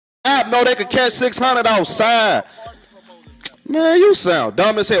cop know they could catch 600 outside. Man, you sound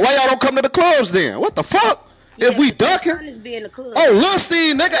dumb as hell. Why y'all don't come to the clubs then? What the fuck? Yeah, if we ducking? Oh, look,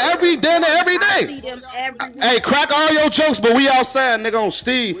 Steve, nigga, every dinner, every day. Hey, crack all your jokes, but we outside, nigga, on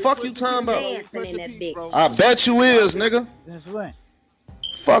Steve. Fuck you talking about? I bet you is, nigga. That's right.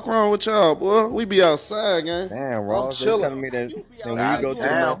 Fuck wrong with y'all, boy? We be outside, gang. Damn, Ross, telling me that when you go to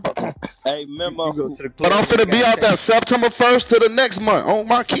the hey, Memo, go to the club, but I'm finna be out there September 1st to the next month on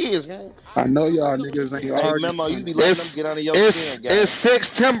my kids, gang. I know y'all niggas ain't hey, Memo, you be letting them get under your skin, gang. It's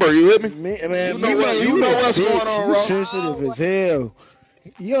September, you with me? Man, you know what's going on, Ross. Sensitive as hell.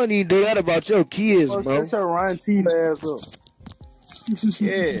 You don't need to do that about your kids, bro. Shut your Ryan T ass up.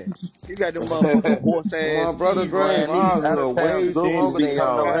 Yeah, you got them motherfucking horse ass. My brother Greg,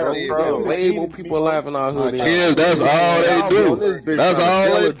 way more people laughing out hood. Yeah, that's all they do. That's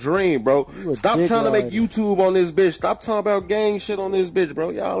all they dream, bro. Stop trying to make YouTube on this bitch. Stop talking about gang shit on this bitch,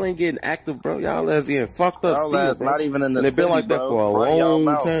 bro. Y'all ain't getting active, bro. Y'all ass getting fucked up. Y'all ass not even in the city, they've been like that for a long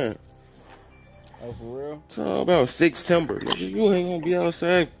time. Oh, for real? Talk about September. You ain't gonna be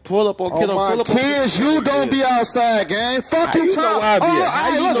outside. Pull up on kid on pull up kids, you don't be outside, gang. Fuck you, Tom.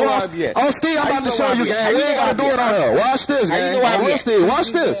 Oh, Steve, I'm about to show you, gang. We ain't gotta do it on here. Watch this, gang.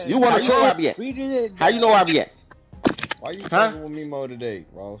 Watch this. You wanna troll? How you know I be at? Why you talking with Memo today,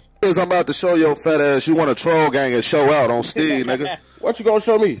 Ross? I'm about to show your fat ass. You want to troll, gang, and show out on Steve, nigga. What you gonna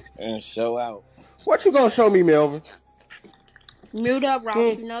show me? And show out. What you gonna show me, Melvin? Mute up, Ross.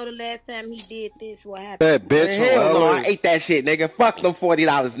 You know the last time he did this, what happened? That bitch. Hell no, I ate that shit, nigga. Fuck them $40,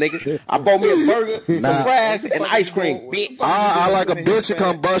 nigga. I bought me a burger, some fries, and ice cream, bitch. I like a bitch to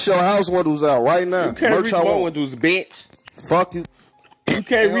come bust your house windows out right now. You can't reach my windows, bitch. Fuck you. You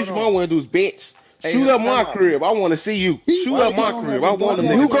can't reach my windows, bitch. Shoot up my crib. I want to see you. Shoot up my crib. I want to.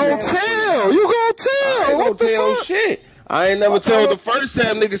 You gon' tell. You gon' tell. What the fuck? Shit. I ain't never told the first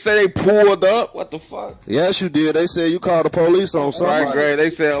time niggas say they pulled up. What the fuck? Yes, you did. They said you called the police on somebody. Craig Gray, they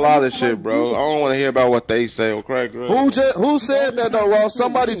said a lot of shit, bro. I don't want to hear about what they say on Craig Gray. Who said that though, Ross?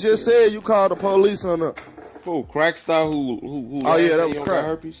 Somebody just said you called the police on them. Who? Crack Star? Who? Oh yeah, that was Crack.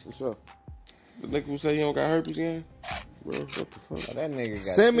 Herpes? What's up? The nigga who say he don't got herpes again? Bro, what the fuck? Oh, that nigga got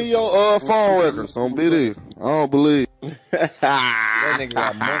send me your phone records on BD. I don't believe. That nigga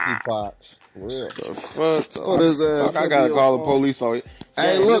got monkeypox. Real. The fuck? Told his ass. I gotta call the police on you.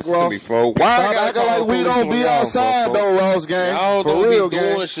 Hey, look, Ross. Why I acting like we don't be outside though, Ross gang? Y'all don't be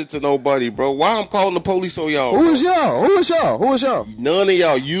doing shit to nobody, bro. Why I'm calling the police on y'all? Who is y'all? Who is y'all? Who is y'all? None of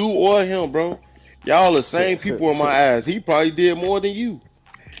y'all. You or him, bro. Y'all the same people in my ass. He probably did more than you.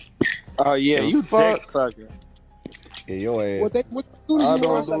 Oh yeah, you fuck. Yeah, your ass. What I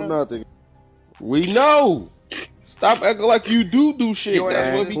don't do nothing. We know. Stop acting like you do shit.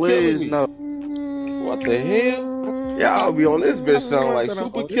 That's what be killing me. No. What the hell? Y'all be on this bitch sound like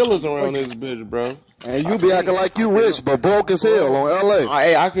super killers around this bitch, bro. And you be acting like you rich, but broke as hell on LA.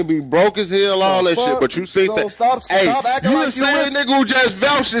 Hey, I can be broke as hell, all that shit, but you see that. Stop acting you like the same nigga who just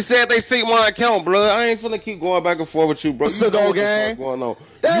vouched and said they see my account, bro. I ain't finna keep going back and forth with you, bro. You know what the fuck going on.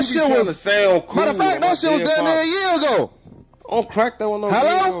 That shit was sound cool. Matter of fact, that shit was done there a year ago. On crack that one.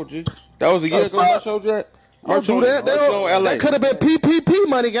 Hello? That was a year ago. I showed you that. Don't do that. That could have been PPP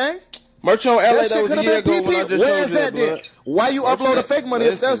money, gang. Merch on LA, that could have been PP. Where is that then? Why you uploading fake money?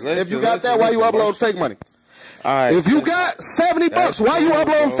 If you got that, why you upload fake money? Alright. If you got $70, why you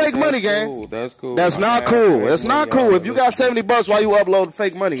uploading fake money, gang? That's cool. That's not cool. It's not cool. If you got $70, why you uploading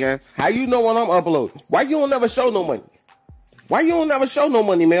fake money, gang? How you know when I'm uploading? Why you don't never show no money? Why you don't never show no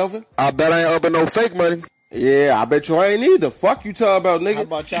money, Melvin? I bet I ain't upping no fake money. Yeah, I bet you ain't either. Fuck you talking about, nigga. How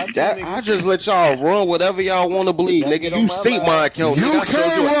about y'all I just let y'all run whatever y'all want to believe, nigga. You see my account. You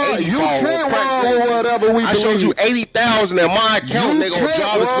can't run with whatever we believe. I showed you 80,000 in my account, nigga, on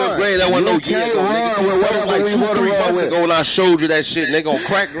Jarvis Grade. That wasn't no year ago, nigga. That was like 2-3 months ago when I showed you that shit, nigga, on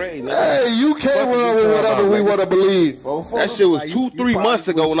crack grade, nigga. Hey, you can't run with whatever we want to believe. That shit was 2-3 months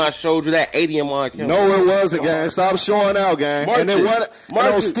ago when I showed you that 80 in my account. No, it wasn't, gang. Stop showing out, gang. And then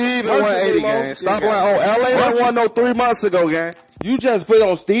Steve and 180, gang. Stop lying. LA that won no 3 months ago, gang. You just put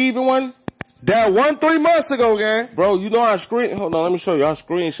on Steve and one? That won 3 months ago, gang. Bro, you know hold on, let me show you. I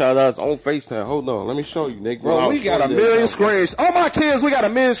screenshot us on FaceTime. Hold on, let me show you, nigga. Bro, we got a million screenshots. All my kids, we got a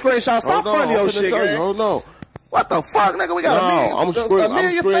million screenshots. Stop funding your shit, gang. Hold on. What the fuck, nigga? We got a million. I'm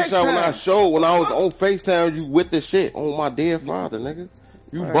screenshot when I showed when I was on FaceTime you with the shit on my dead father, nigga.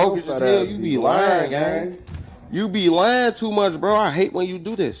 You bogus as hell. You be lying, gang. You be lying too much, bro. I hate when you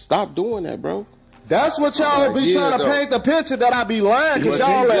do this. Stop doing that, bro. That's what y'all be trying to paint the picture that I be lying because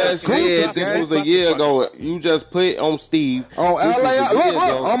y'all just said this was a year ago. You just put on Steve. On LA.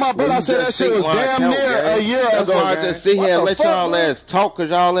 Look. On my brother, I said that shit was damn near a year ago. That's why I just sit here and let y'all ass talk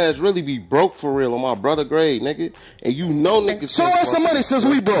because y'all ass really be broke for real on my brother grade, nigga. And you know niggas. Show us some money since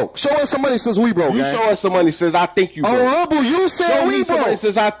we broke. Show us some money since we broke, You show us some money since I think you broke. Oh, Rumble, you said we broke.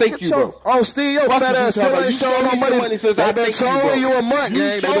 Since I think you broke. Oh, Steve, your fat ass still ain't showing no money. They been trolling you a month,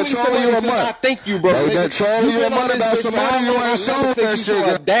 gang. They been trolling you a month. I think you broke. They been trolling you a month about some money you ain't showing that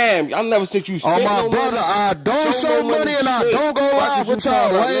shit. Damn, I never seen you spend on my brother, I don't show money and I don't go live with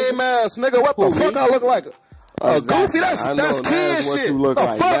y'all lame ass nigga. What the fuck I look like? Goofy, that's kid shit. What the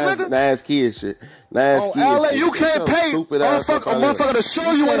fuck, nigga? That's kid shit. On LA, you can't pay a motherfucker to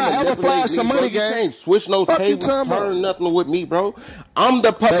show you when I ever flash some money, gang. You can't switch no tables, turn nothing with me, bro. I'm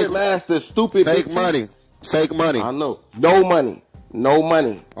the puppet master, stupid. Fake money. Fake money. I know. No money. No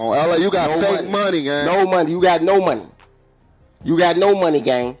money. On LA, you got fake money, gang. No money. You got no money. You got no money,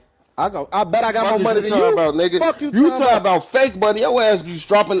 gang. I bet I got more money than you. About, nigga. Fuck you talking about fake money. Your ass be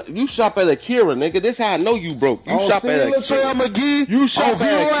dropping. You shop at Akira, nigga. This how I know you broke. You shop at Akira. McGee. You shop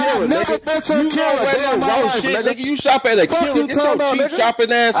at Akira, never been to Akira. Damn my life, nigga. You shop at Akira. Fuck you talking about, nigga.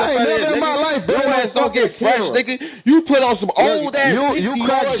 Shopping ass. I ain't never in my life been Your ass don't get fresh, nigga. You put on some old ass. You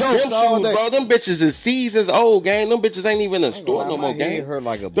crack jokes all day, bro. Them bitches is seasons old, gang. Them bitches ain't even in the store no more, gang.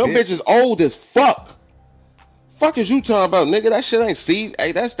 Them bitches old as fuck. Fuck is you talking about, nigga? That shit ain't season.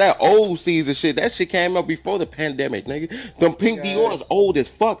 Hey, that's that old season shit. That shit came out before the pandemic, nigga. Them pink Dior's old as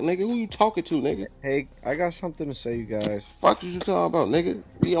fuck, nigga. Who you talking to, nigga? Hey, I got something to say, you guys. Fuck is you talking about, nigga?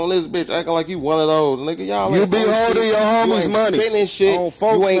 Be on this bitch acting like you one of those, nigga. Y'all you be holding your homies' money. Spending shit.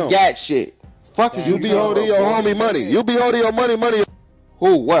 You ain't got shit. Fuck is you be holding your homie money. You be holding your money.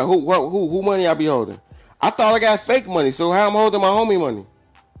 Who? What? Who money I be holding? I thought I got fake money, so how I'm holding my homie money?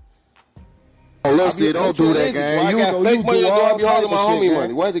 Oh, listen, don't do that, gang. You fake money, or do I be holding my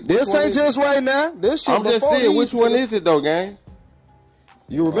homie money? This ain't just right now. This shit. I'm just saying, which one is it though, gang?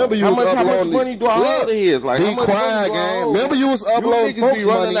 You remember you was uploading. How much money do I hold in his? Like, be quiet, gang. Remember you was uploading folks'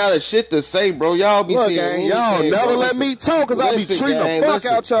 money. Running out of shit to say, bro. Y'all be saying, y'all never let me talk because I be treating the fuck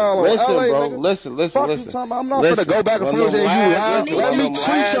out y'all. Listen, bro. Listen. I'm not gonna go back and forth and you lie. Let me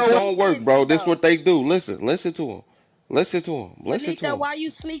treat y'all. Don't work, bro. This what they do. Listen to them. Listen to them. Why you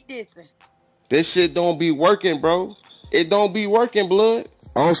sneak dissing? This shit don't be working, bro. It don't be working, blood.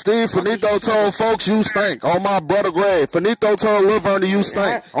 On Steve, Finito told folks you stink. On my brother grave, Finito told Lil Vernon you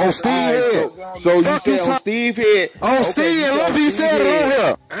stink. On Steve head. So you said on Steve head. On Steve and Lil, he said it on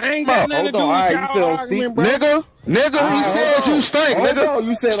here. I ain't got nothing to do with you said on Steve. Nigga, he says you stink, nigga.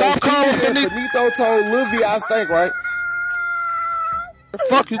 You said stop calling Finito told Lil I stink, right?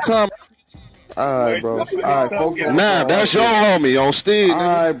 Fuck you, Tom. Alright, bro. Alright, folks. Nah, that's your homie on Steve.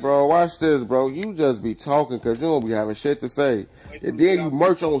 Alright, bro. Watch this, bro. You just be talking because you don't be having shit to say. And then you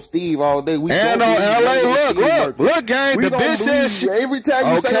merch on Steve all day. And on LA, look, gang. The bitch says every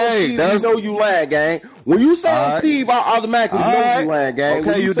time you say on Steve, we know you lying, gang. When you say on Steve, I automatically know you lying, gang.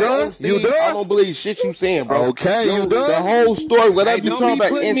 Okay, you done? Steve, you done? I don't believe shit you saying, bro. Okay, you done? The whole story, whatever you talking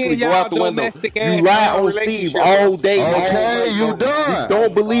about, instantly go out the window. You lie on Steve all day. Okay, you done? You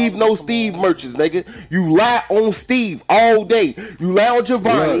don't believe no Steve merches, nigga. You lie on Steve all day. You lie on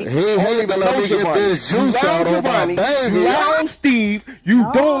Giovanni. Look, he hate to let me get this juice out on my baby. You lie on Steve.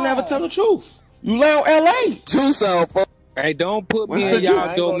 You don't never tell the truth. You lie on LA. Juice out, fuck. Hey, don't put me in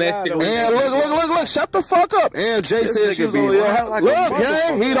y'all domestic. And look, shut the fuck up. And Jay said she was on your look,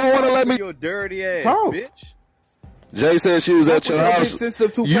 gang, he don't want to let me. You dirty ass bitch. Jay said she was at your house.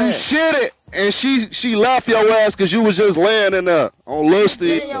 You shit it, and she left your ass because you was just laying in there on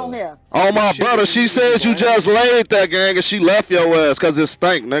Lusty. On my brother, she said you just laid that, gang, and she left your ass because it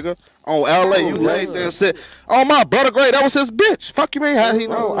stank, nigga. On LA, you laid there and said, "Oh my brother, great, that was his bitch." Fuck you, man. How he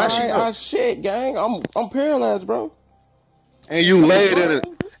know? I shit, gang. I'm paralyzed, bro. And you laid in it.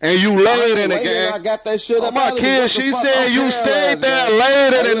 And you laid in it, gang. I got that shit up. My kid, she said you stayed there,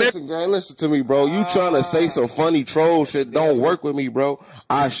 laid in it. Listen, gang, listen to me, bro. You trying to say some funny troll shit? Don't work with me, bro.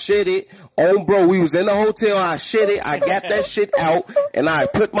 I shit it. Oh, bro, we was in the hotel. I shit it. I got that shit out, and I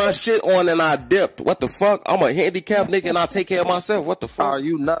put my shit on, and I dipped. What the fuck? I'm a handicapped nigga, and I take care of myself. What the fuck? Are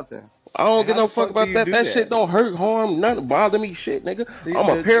you nothing? I don't give no fuck about that. That shit don't hurt, harm, nothing bother me, shit, nigga.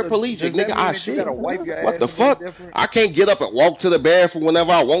 I'm a paraplegic, nigga. I shit. What the fuck? I can't get up and walk to the bathroom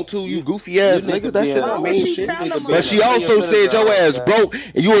whenever I want to, you goofy ass nigga. That shit don't mean shit. But she also said your ass broke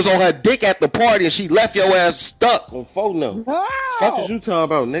and you was on her dick at the party and she left your ass stuck on phone number. Fuck is you talking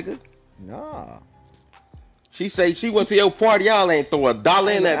about, nigga? Nah. She say she went to your party. Y'all ain't throw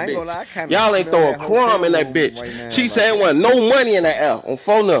 $1 in that bitch. Y'all ain't throw a crumb in that bitch. Right now, she said there wasn't no money in that L on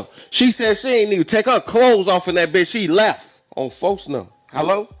phone number. She said she ain't even take her clothes off in that bitch. She left on folks number.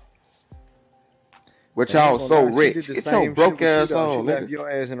 Hello? But y'all so rich. Get your broke ass on, nigga. Left your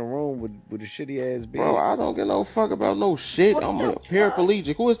ass in a room with a shitty ass bitch. Bro, I don't give no fuck about no shit. I'm a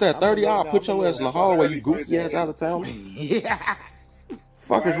paraplegic. Who is that? 30? I'll put your ass in the hallway, you goofy ass out of town. Yeah.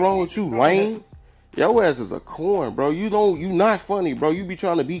 Fuck is wrong with you, lame? Your ass is a corn, bro. You not funny, bro. You be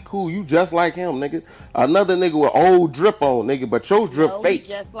trying to be cool. You just like him, nigga. Another nigga with old drip on, nigga, but your drip fake.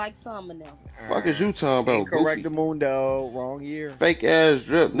 Just like some of them. Fuck is you talking about, Correct the moon, dog. Wrong year. Fake ass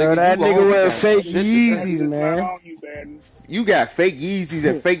drip, nigga. Bro, that nigga wear fake Yeezys, man. You got fake Yeezys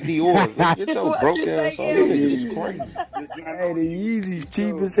and fake Dior. Get your broke ass on. This is crazy. Hey, the Yeezys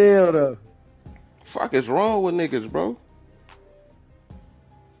cheap as hell, though. Fuck is wrong with niggas, bro?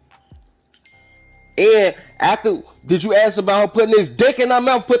 And after, did you ask about her putting this dick in her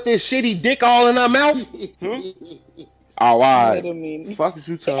mouth? Put this shitty dick all in her mouth? All right. Fuck is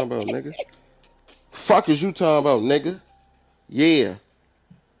you talking about, nigga? Fuck is you talking about, nigga? Yeah.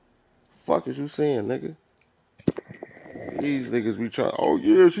 Fuck is you saying, nigga? These niggas be trying. Oh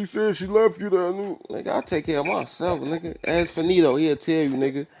yeah, she said she left you there. Nigga, I take care of myself, nigga. As Finito, he'll tell you,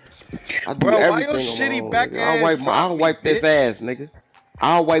 nigga. I do everything on my own, I'll wipe this ass, nigga.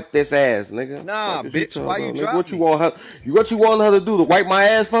 I'll wipe this ass, nigga. Nah, bitch, why you drop What you want her? What you want her to do? To wipe my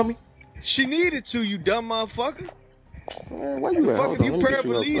ass for me? She needed to, you dumb motherfucker. Man, where you at? Hold on, let me get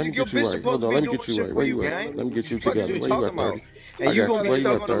you right. Hold on, let me get you right. Where you at? Let me get you together. Where you at, 30? And you gonna be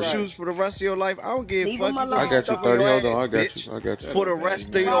stuck on those shoes for the rest of your life? I don't give a fuck. I got you, 30. Hold on, I got you. For the rest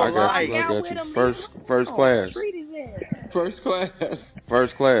of your life. I got you. First class. First class.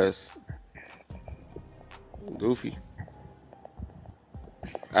 First class. Goofy.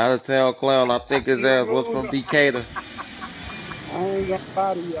 Out of town clown. I think his ass was from Decatur. I ain't gonna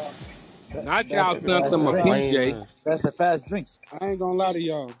lie to y'all. Not y'all sent them a PJ. That's a fast drink. I ain't gonna lie to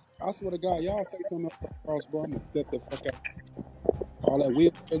y'all. I swear to God, y'all say something else across, bro. I'm gonna step the fuck out. All that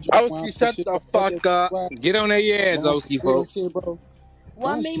weird. Oski, shut the fuck up. Get on their ass, Oski, folks.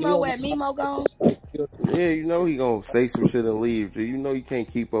 What Memo at? Memo gone? Yeah, you know he gonna say some shit and leave. You know you can't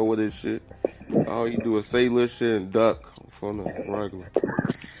keep up with his shit. All you do is say little shit and duck from the regular.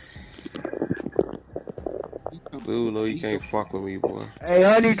 Dude, no, you can't fuck with me, boy. Hey,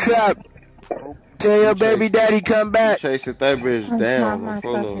 Honey Trap, tell your baby daddy come back. You chasing that bitch down on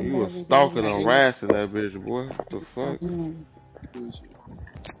phone. You was stalking and harassing that bitch, boy. What the fuck?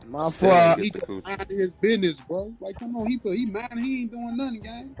 My fault. He minding his business, bro. Like, come on, he mad. He ain't doing nothing,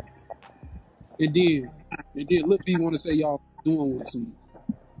 gang. And then look, he want to say y'all doing some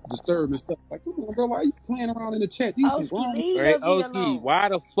disturbing stuff. Like, come on, bro, why are you playing around in the chat? These some grown. Hey, Oski, why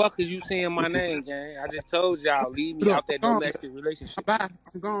the fuck is you saying my name, gang? I just told y'all, leave me out that domestic relationship. Bye.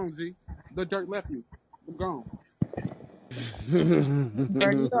 I'm gone, G. The dirt left you. I'm gone.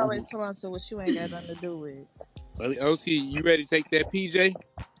 Bro, you always come on to what you ain't got nothing to do with. Oski, you ready to take that PJ?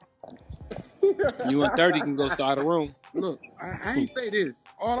 You and 30 can go start a room. Look, I ain't say this.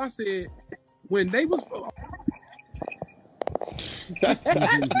 All I said, when they was... That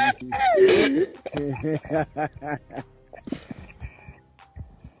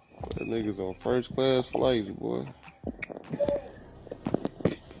nigga's on first class flights, boy.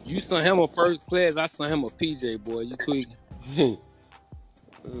 You sent him a first class, I sent him a PJ, boy. You tweaking. This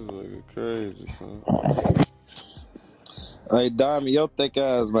nigga crazy, son. Hey, Diamond, your thick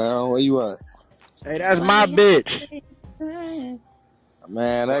ass, man. Where you at? Hey, that's my bitch.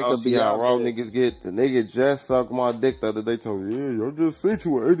 Man, that could be how raw niggas get. The nigga just sucked my dick the other day. Told me, yeah, I just sent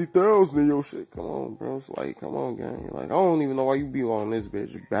you 80,000 in your shit. Come on, bro. It's like, come on, gang. Like, I don't even know why you be on this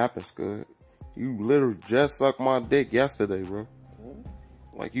bitch. You bapping scud. You literally just sucked my dick yesterday, bro.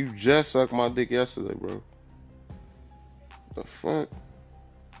 Like, you just sucked my dick yesterday, bro. The fuck?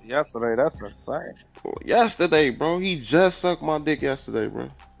 Yesterday, that's insane. Well, yesterday, bro. He just sucked my dick yesterday, bro.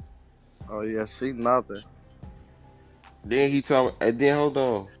 Oh, yeah, she nothing. Then he told me, and then hold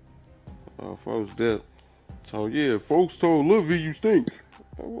on. Folks did. So, yeah, folks told Livy you stink.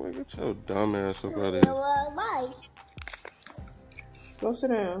 Oh, boy, get your dumb ass up out of here. Go sit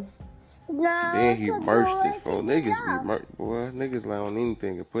down. Then he merged it, folks. Niggas be merged, boy. Niggas lie on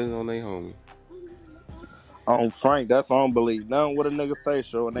anything and put it on their homie. On Frank, that's what I don't believe. Nothing what a nigga say,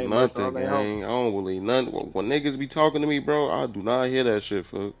 sure. And they nothing, gang. I don't believe nothing. When niggas be talking to me, bro, I do not hear that shit,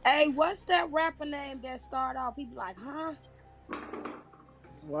 folks. Hey, what's that rapper name that start off? People like, huh?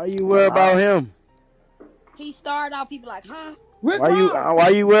 Why you worry about him? He started off, people like, huh? Why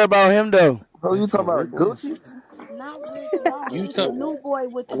you worry about him though? Who you talking about? Gucci? Not Rick Ross. You the new boy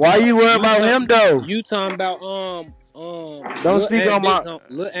with the Why you worry about him though? You talking about Don't speak on my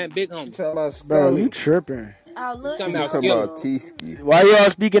Lil and Big Homie. You talking about bro. You tripping? Look, talking talking about T-Ski. Why y'all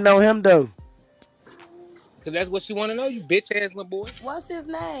speaking on him though? Cause that's what she want to know. You bitch ass little boy. What's his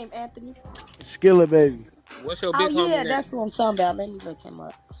name, Anthony? Skilla baby. What's your big homie name? That's what I'm talking about. Let me look him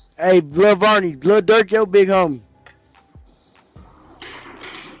up. Hey, Lil Varney, Lil Durk, your big homie.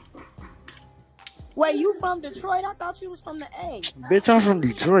 Wait, you from Detroit? I thought you was from the A. Bitch, I'm from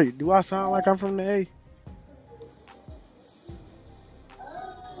Detroit. Do I sound like I'm from the A?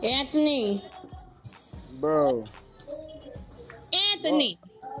 Anthony. Bro. Anthony.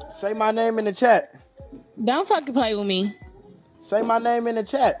 Say my name in the chat. Don't fucking play with me. Say my name in the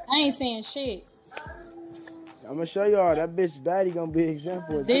chat. I ain't saying shit. I'm gonna show y'all that bitch baddie gonna be an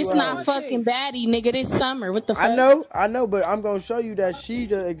example. This not fucking baddie, nigga. This summer. What the fuck? I know, but I'm gonna show you that she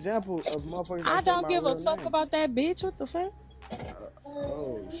the example of motherfuckers. I don't give a fuck about that bitch. What the fuck?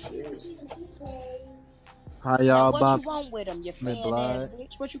 Oh shit. How y'all What you want with him, you fan ass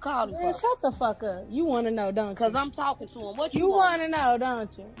bitch? What you call him for? Shut the fuck up. You want to know, don't you? Cause I'm talking to him. What you want to know,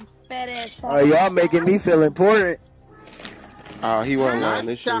 don't you? Fat ass. Oh, y'all making me feel important. Oh, he wasn't on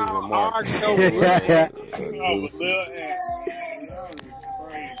this shit with Mark.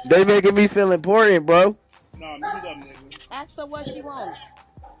 They making me feel important, bro. Ask her what she wants.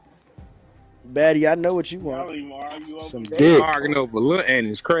 Baddie, I know what you want. Some They dick. arguing over Lil and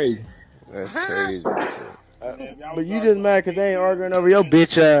it's crazy. That's crazy. But you just mad because they ain't arguing over your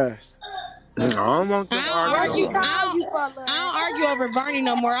bitch ass. I don't argue over Barney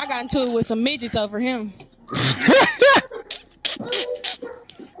no more. I got into it with some midgets over him.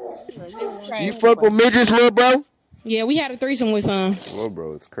 You fuck with midgets, little bro? Yeah, we had a threesome with some. Little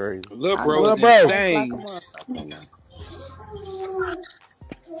bro is crazy. Little bro is insane.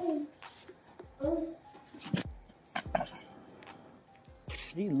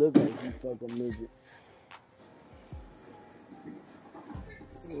 He look like he fucking midgets.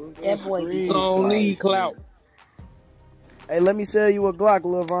 That boy don't need clout. Hey, let me sell you a Glock,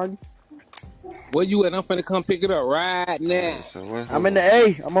 Lil Varney. Where you at? I'm finna come pick it up right now. I'm in the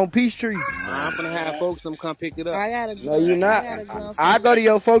A. I'm on Peachtree. I'm finna have folks them come pick it up. I gotta go. No, you're not. I go to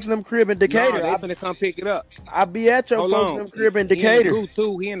your folks in them crib in Decatur. No, they finna come pick it up. I be at your folks in them crib in Decatur. He in the goo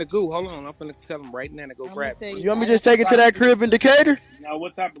too. He in the goo. Hold on. I'm finna tell him right now to go grab it. You want me to just take it to that crib in Decatur? Now,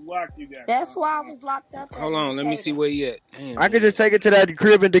 what type of Glock you got? That's why I was locked up. Hold on. Let me see where he at. Damn, I could just take it to that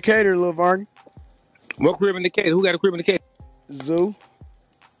crib in Decatur, Lil Varney. What crib in Decatur? Who got a crib in Decatur? Zoo.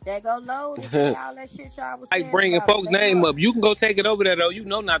 They go low. All that shit y'all was Like bringing folks' name up. You can go take it over there though. You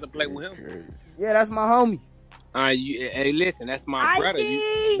know not to play with him. Yeah, that's my homie. Hey, listen, that's my brother.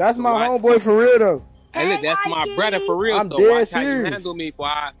 That's my homeboy for real though. Hey, look, that's my brother for real. I'm so dead watch serious. how you handle me before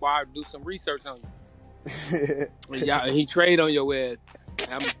I do some research on you. He trade on your ass.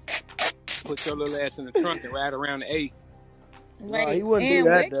 I'm put your little ass in the trunk and ride around the A. Wait, he wouldn't do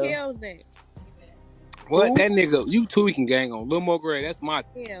that though. Where Kel's at? What? Who? That nigga, you two we can gang on. Lil Mo Gray, that's my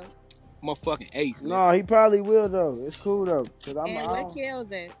motherfucking ace. Nigga. No, he probably will though. It's cool though. Cause Where Kel's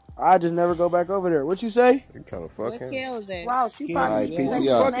at? I just never go back over there. What you say? You trying to fuck Where him? Kel's at? Wow, she probably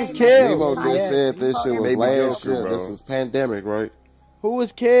PTR. Fuck is Kels? Memo just said this shit was Baby last Joker, year. bro. This was pandemic, right? Who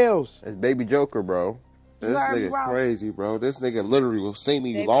is Kels? It's Baby Joker, bro. This nigga crazy, bro. This nigga literally will see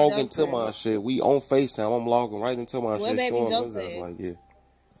me log into my shit. We on FaceTime. I'm logging right into my shit. Baby Showing Joker his ass like, yeah.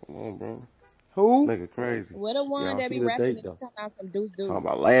 Come on, bro. Who? This nigga crazy. What the one that be rapping and talking about some deuce. Talking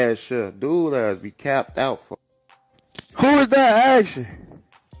about last year. Dude ass be capped out for. Who is that action?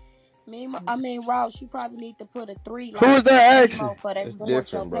 Ross, you probably need to put a 3. Who is that action? For that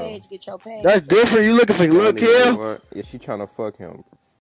different, your bro. page, get your page. That's different. You looking for Lil Kel? Yeah, she trying to fuck him.